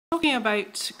Talking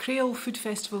about Crail Food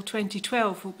Festival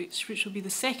 2012, which will be the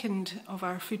second of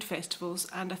our food festivals,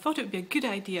 and I thought it would be a good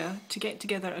idea to get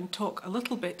together and talk a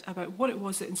little bit about what it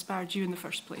was that inspired you in the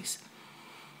first place.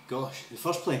 Gosh, the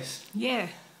first place? Yeah.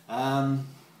 Crail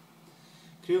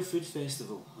Food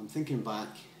Festival, I'm thinking back,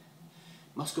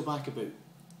 must go back about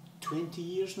 20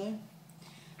 years now.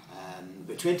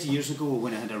 About 20 years ago,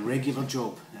 when I had a regular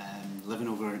job living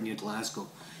over near Glasgow,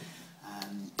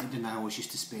 Ed and I always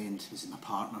used to spend, this is my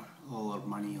partner, all our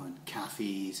money on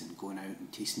cafes and going out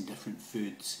and tasting different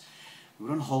foods. We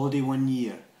were on holiday one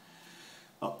year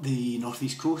up the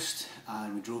northeast coast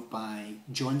and we drove by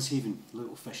Johnshaven, a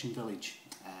little fishing village,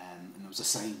 and there was a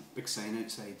sign, big sign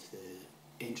outside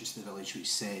the entrance to the village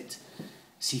which said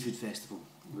Seafood Festival.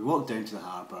 We walked down to the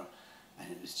harbour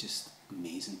and it was just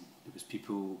amazing. There was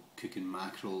people cooking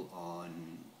mackerel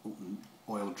on open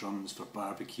oil drums for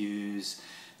barbecues,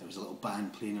 there was a little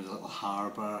band playing, there was a little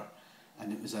harbour,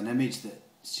 and it was an image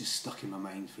that's just stuck in my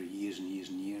mind for years and years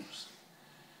and years.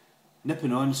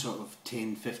 Nipping on sort of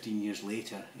 10-15 years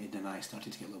later, Ed and I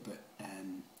started to get a little bit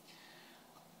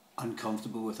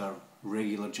uncomfortable with our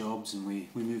regular jobs, and we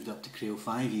moved up to Crail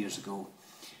 5 years ago.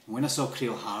 And when I saw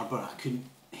Crail Harbour, I couldn't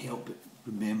help but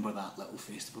remember that little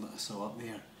festival that I saw up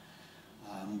there.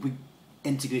 We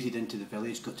integrated into the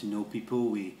village, got to know people,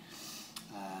 we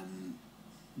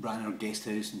ran our guest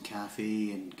house and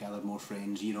cafe and gathered more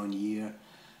friends year on year.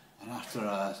 And after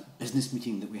a business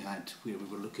meeting that we had where we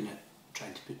were looking at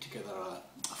trying to put together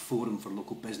a forum for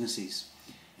local businesses,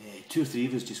 2 or 3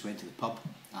 of us just went to the pub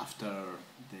after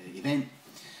the event,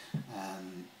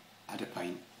 had a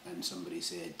pint, and somebody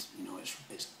said, you know,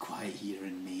 it's quiet here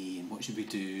in May and what should we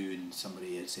do? And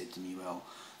somebody had said to me, well,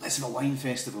 let's have a wine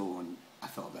festival. And I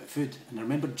thought about food, and I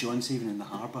remembered Johnshaven in the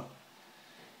harbour.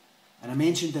 And I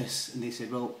mentioned this, and they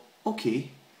said, well,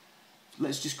 okay,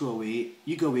 let's just go away.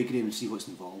 You go away, Graham, and see what's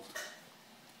involved.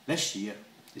 This year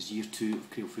is year 2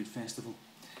 of Crail Food Festival,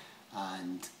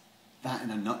 and that in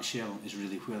a nutshell is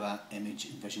really where that image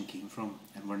and vision came from.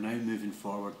 And we're now moving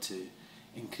forward to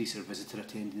increase our visitor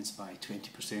attendance by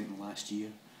 20% in the last year.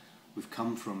 We've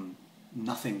come from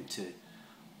nothing to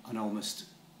an almost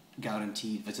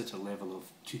guaranteed visitor level of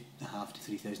 2,500 to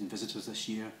 3,000 visitors this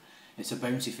year. It's a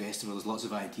bouncy festival, there's lots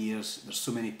of ideas, there's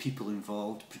so many people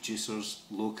involved, producers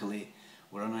locally.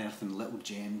 We're unearthing little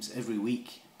gems every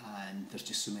week, and there's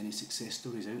just so many success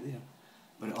stories out there.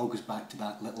 But it all goes back to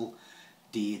that little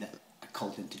day that I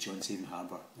called into Johnshaven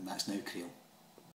Harbour, and that's now Crail.